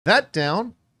That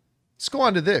down. Let's go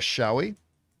on to this, shall we?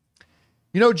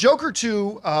 You know, Joker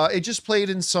 2, it just played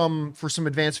in for some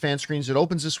advanced fan screens. It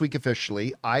opens this week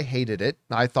officially. I hated it.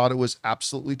 I thought it was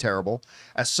absolutely terrible.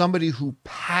 As somebody who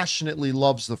passionately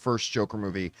loves the first Joker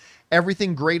movie,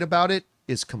 everything great about it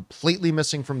is completely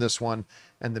missing from this one.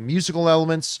 And the musical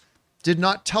elements did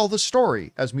not tell the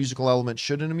story as musical elements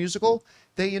should in a musical.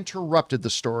 They interrupted the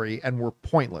story and were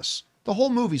pointless. The whole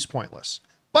movie's pointless.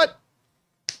 But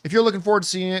if you're looking forward to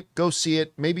seeing it, go see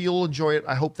it. Maybe you'll enjoy it.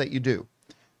 I hope that you do.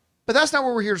 But that's not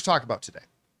what we're here to talk about today.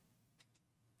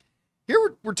 Here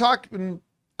we're talking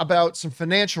about some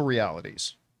financial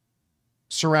realities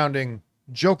surrounding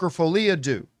Joker Folie À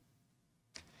Deux.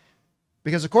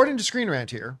 Because according to Screen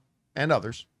Rant here, and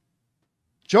others,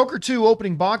 Joker 2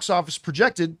 opening box office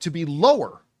projected to be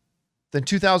lower than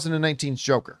 2019's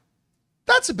Joker.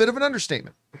 That's a bit of an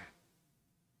understatement.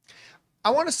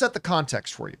 I want to set the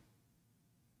context for you.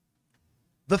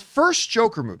 The first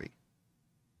Joker movie,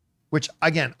 which,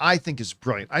 again, I think is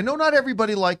brilliant. I know not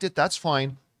everybody liked it. That's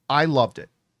fine. I loved it.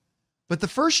 But the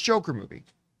first Joker movie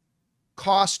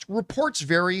cost, reports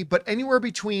vary, but anywhere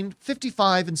between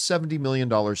 $55 and $70 million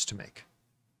to make.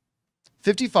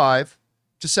 55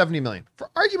 to 70 million. For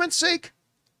argument's sake,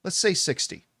 let's say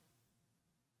 60.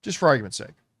 Just for argument's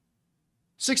sake.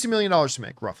 $60 million to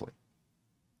make, roughly.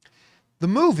 The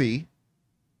movie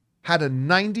had a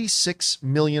 $96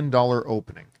 million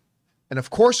opening. And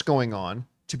of course, going on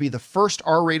to be the first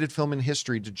R-rated film in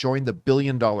history to join the $1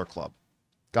 billion club.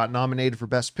 Got nominated for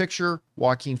Best Picture.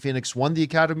 Joaquin Phoenix won the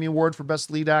Academy Award for Best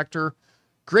Lead Actor.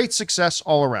 Great success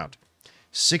all around.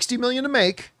 $60 million to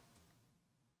make.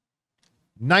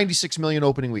 $96 million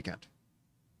opening weekend.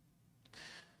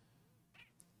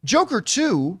 Joker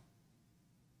 2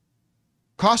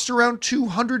 cost around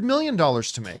 $200 million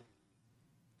to make.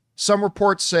 Some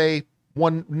reports say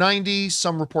 190,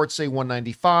 some reports say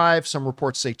 195, some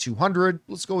reports say 200.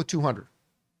 Let's go with 200.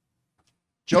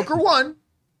 Joker 1,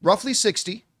 roughly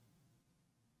 60.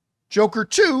 Joker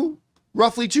 2,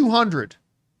 roughly 200.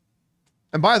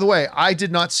 And by the way, I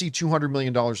did not see $200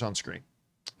 million on screen.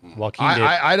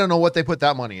 I don't know what they put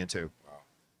that money into.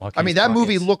 Joaquin's I mean, that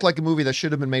movie looked like a movie that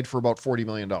should have been made for about $40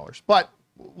 million. But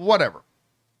whatever.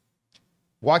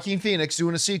 Joaquin Phoenix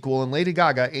doing a sequel and Lady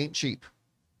Gaga ain't cheap.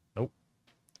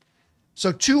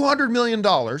 So $200 million.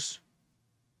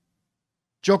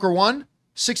 Joker 1,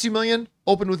 $60 million,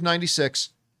 opened with 96.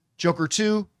 Joker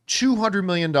 2, $200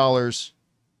 million.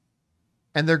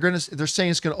 And they're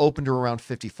saying it's going to open to around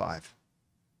 55.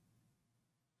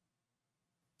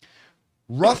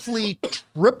 Roughly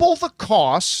triple the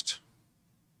cost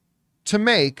to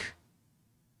make,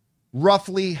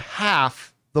 roughly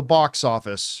half the box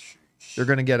office they're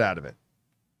going to get out of it.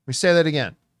 Let me say that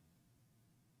again.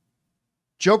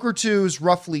 Joker 2 is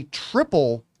roughly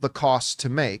triple the cost to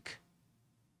make,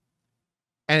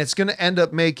 and it's going to end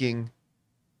up making,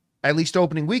 at least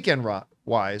opening weekend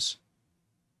wise,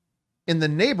 in the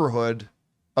neighborhood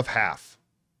of half.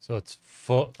 So it's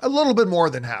a little bit more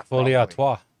than half. Folie à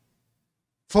Deux.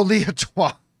 Folie à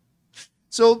Deux.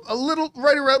 So a little,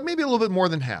 right around, maybe a little bit more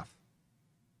than half.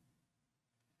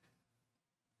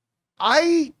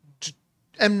 I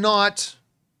am not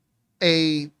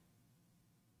a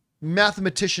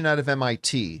mathematician out of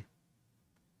MIT,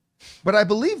 but I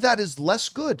believe that is less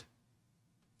good.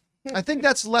 I think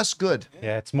that's less good.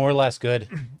 Yeah, it's more or less good.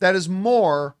 That is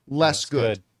more less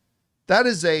good. That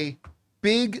is a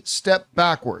big step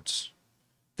backwards.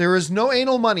 There is no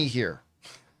anal money here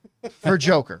for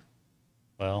Joker.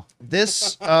 Well,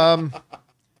 this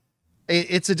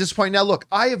it's a disappointment. Now look,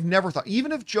 I have never thought,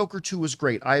 even if Joker 2 was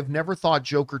great, I have never thought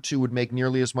Joker 2 would make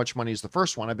nearly as much money as the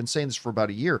first one. I've been saying this for about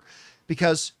a year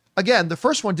because, again, the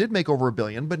first one did make over $1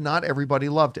 billion, but not everybody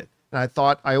loved it. And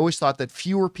I always thought that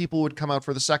fewer people would come out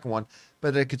for the second one,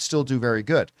 but it could still do very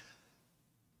good.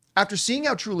 After seeing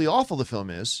how truly awful the film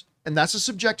is, and that's a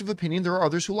subjective opinion, there are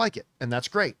others who like it, and that's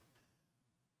great.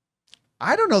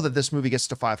 I don't know that this movie gets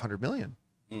to 500 million.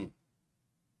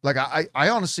 Like, I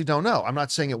honestly don't know. I'm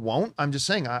not saying it won't. I'm just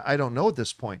saying I don't know at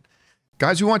this point.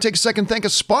 Guys, we want to take a second to thank a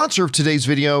sponsor of today's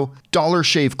video, Dollar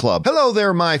Shave Club. Hello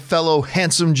there, my fellow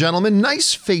handsome gentlemen.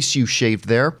 Nice face you shaved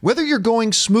there. Whether you're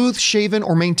going smooth shaven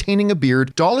or maintaining a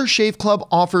beard, Dollar Shave Club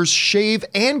offers shave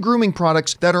and grooming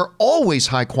products that are always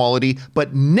high quality,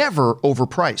 but never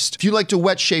overpriced. If you like to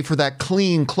wet shave for that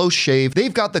clean, close shave,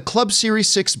 they've got the Club Series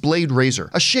 6 Blade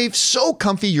Razor. A shave so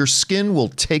comfy your skin will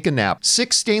take a nap.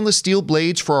 6 stainless steel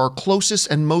blades for our closest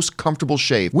and most comfortable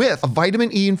shave, with a vitamin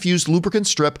E infused lubricant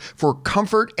strip for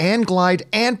comfort and glide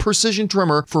and precision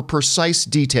trimmer for precise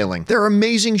detailing. Their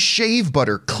amazing Shave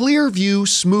Butter Clear View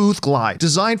Smooth Glide,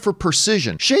 designed for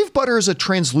precision. Shave Butter is a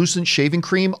translucent shaving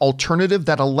cream alternative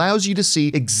that allows you to see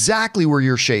exactly where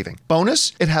you're shaving.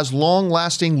 Bonus, it has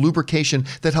long-lasting lubrication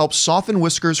that helps soften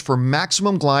whiskers for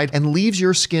maximum glide and leaves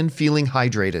your skin feeling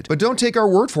hydrated. But don't take our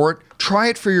word for it. Try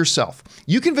it for yourself.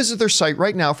 You can visit their site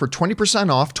right now for 20%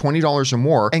 off $20 or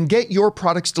more and get your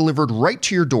products delivered right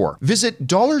to your door. Visit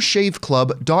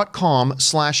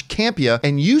dollarshaveclub.com/Campea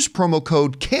and use promo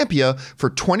code Campea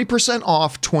for 20%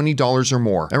 off $20 or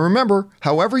more. And remember,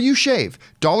 however you shave,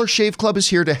 Dollar Shave Club is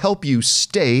here to help you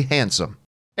stay handsome.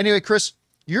 Anyway, Chris,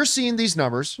 you're seeing these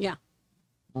numbers. Yeah.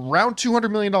 Around $200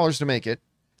 million to make it.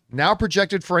 Now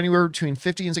projected for anywhere between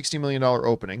 $50 and $60 million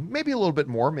opening. Maybe a little bit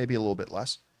more, maybe a little bit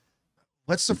less.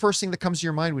 What's the first thing that comes to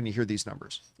your mind when you hear these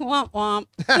numbers? Womp womp.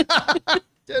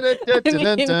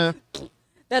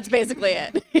 That's basically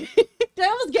it. Did I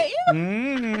almost get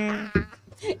you?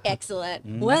 Excellent.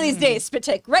 One of these days, spit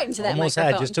take right into that Almost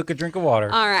microphone. had, just took a drink of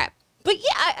water. All right. But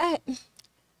yeah,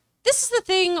 this is the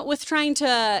thing with trying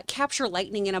to capture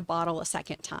lightning in a bottle a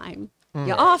second time.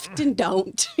 You often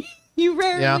don't. You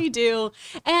rarely do.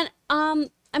 And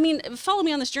I mean, follow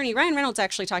me on this journey. Ryan Reynolds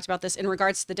actually talked about this in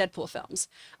regards to the Deadpool films.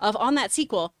 On that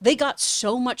sequel, they got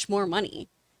so much more money,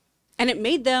 and it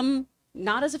made them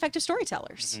not as effective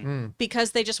storytellers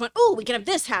because they just went, oh, we can have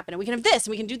this happen, and we can have this,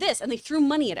 and we can do this, and they threw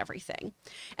money at everything.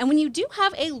 And when you do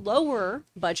have a lower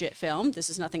budget film, this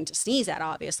is nothing to sneeze at,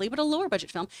 obviously, but a lower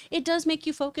budget film, it does make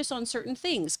you focus on certain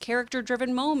things,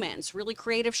 character-driven moments, really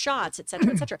creative shots,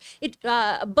 etc., etc.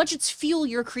 Budgets fuel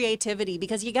your creativity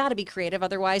because you got to be creative,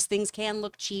 otherwise things can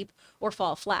look cheap or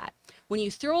fall flat. When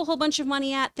you throw a whole bunch of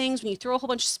money at things, when you throw a whole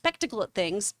bunch of spectacle at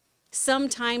things,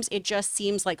 sometimes it just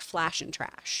seems like flash and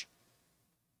trash.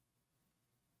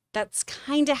 That's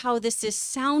kind of how this is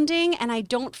sounding, and I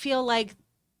don't feel like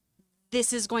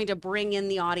this is going to bring in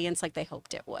the audience like they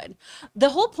hoped it would. The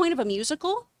whole point of a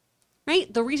musical,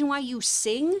 right? The reason why you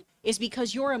sing is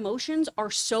because your emotions are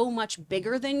so much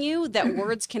bigger than you that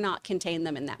words cannot contain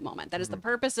them in that moment. That is the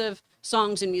purpose of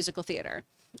songs in musical theater.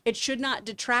 It should not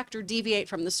detract or deviate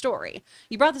from the story.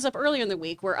 You brought this up earlier in the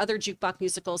week where other jukebox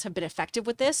musicals have been effective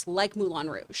with this, like Moulin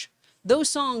Rouge. Those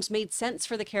songs made sense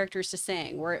for the characters to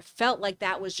sing, where it felt like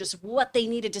that was just what they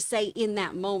needed to say in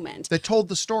that moment. They told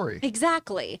the story.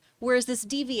 Exactly. Whereas this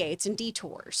deviates and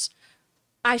detours.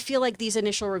 I feel like these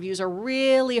initial reviews are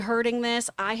really hurting this.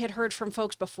 I had heard from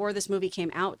folks before this movie came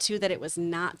out, too, that it was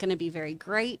not going to be very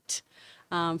great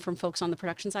from folks on the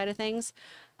production side of things.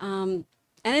 And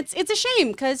it's a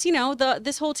shame because, you know,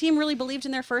 this whole team really believed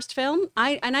in their first film.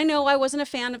 I know I wasn't a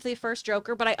fan of the first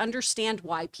Joker, but I understand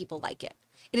why people like it.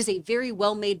 It is a very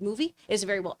well-made movie. It is a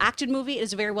very well-acted movie. It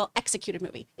is a very well-executed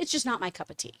movie. It's just not my cup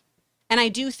of tea. And I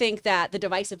do think that the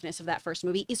divisiveness of that first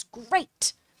movie is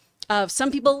great. Some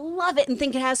people love it and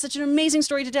think it has such an amazing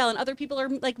story to tell, and other people are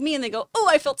like me and they go, oh,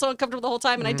 I felt so uncomfortable the whole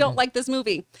time and I don't like this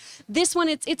movie. This one,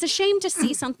 it's a shame to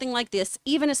see something like this,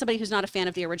 even as somebody who's not a fan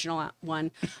of the original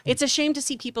one. It's a shame to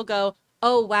see people go,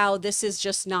 oh, wow, this is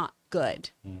just not good.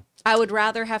 I would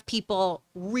rather have people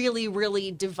really,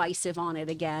 really divisive on it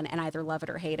again and either love it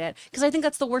or hate it. Because I think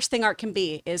that's the worst thing art can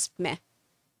be is meh.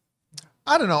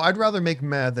 I don't know. I'd rather make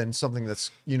meh than something that's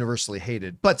universally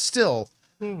hated. But still,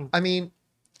 I mean,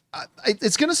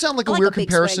 it's going to sound like a weird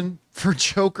comparison for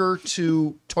Joker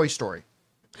to Toy Story.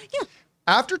 Yeah.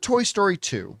 After Toy Story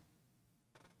 2,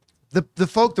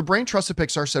 the brain trust of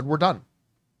Pixar said, we're done.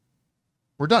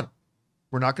 We're done.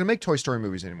 We're not going to make Toy Story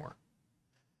movies anymore.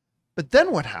 But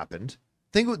then what happened?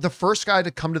 I think the first guy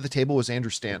to come to the table was Andrew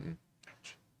Stanton.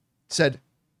 Said,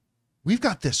 we've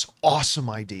got this awesome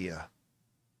idea.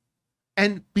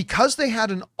 And because they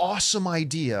had an awesome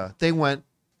idea, they went,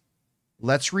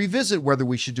 let's revisit whether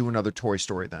we should do another Toy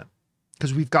Story then.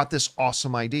 Because we've got this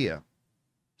awesome idea.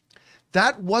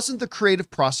 That wasn't the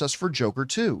creative process for Joker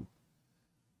 2.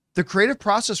 The creative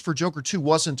process for Joker 2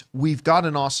 wasn't, we've got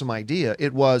an awesome idea.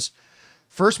 It was,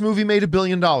 first movie made $1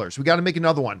 billion. We got to make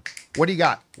another one. What do you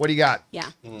got? What do you got? Yeah.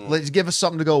 Let's give us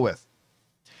something to go with.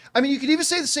 I mean, you could even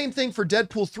say the same thing for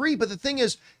Deadpool 3, but the thing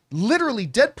is, literally,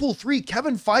 Deadpool 3,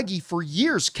 Kevin Feige for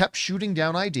years kept shooting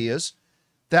down ideas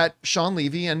that Sean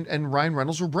Levy and Ryan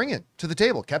Reynolds were bringing to the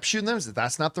table. Kept shooting them. Said,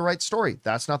 that's not the right story.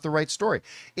 That's not the right story.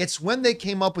 It's when they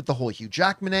came up with the whole Hugh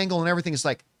Jackman angle and everything, it's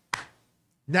like,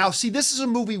 now, see, this is a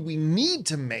movie we need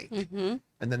to make. And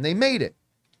then they made it.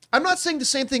 I'm not saying the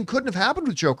same thing couldn't have happened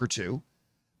with Joker 2,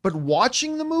 but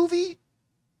watching the movie,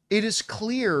 it is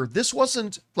clear this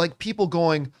wasn't like people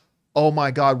going, oh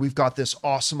my God, we've got this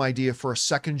awesome idea for a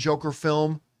second Joker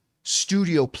film.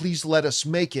 Studio, please let us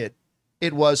make it.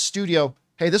 It was studio,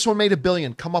 hey, this one made $1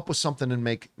 billion, come up with something and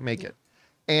make it.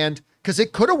 And because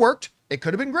it could have worked, it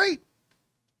could have been great,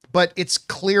 but it's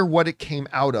clear what it came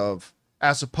out of,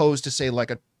 as opposed to say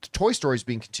like a Toy Story is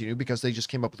being continued because they just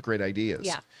came up with great ideas.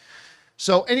 Yeah.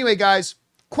 So anyway, guys,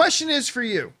 question is for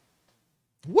you.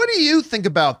 What do you think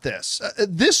about this?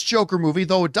 This Joker movie,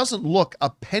 though it doesn't look a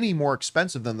penny more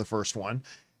expensive than the first one,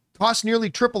 costs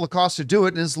nearly triple the cost to do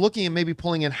it and is looking at maybe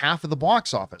pulling in half of the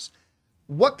box office.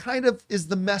 What kind of is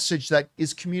the message that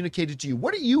is communicated to you?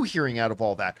 What are you hearing out of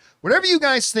all that? Whatever you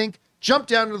guys think, jump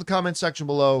down into the comment section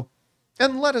below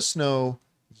and let us know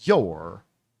your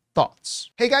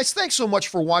thoughts. Hey guys, thanks so much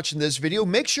for watching this video.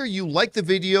 Make sure you like the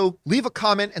video, leave a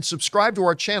comment, and subscribe to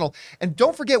our channel. And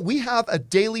don't forget, we have a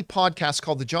daily podcast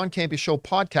called the John Campea Show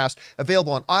podcast,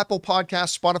 available on Apple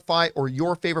Podcasts, Spotify, or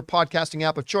your favorite podcasting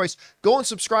app of choice. Go and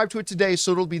subscribe to it today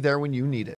so it'll be there when you need it.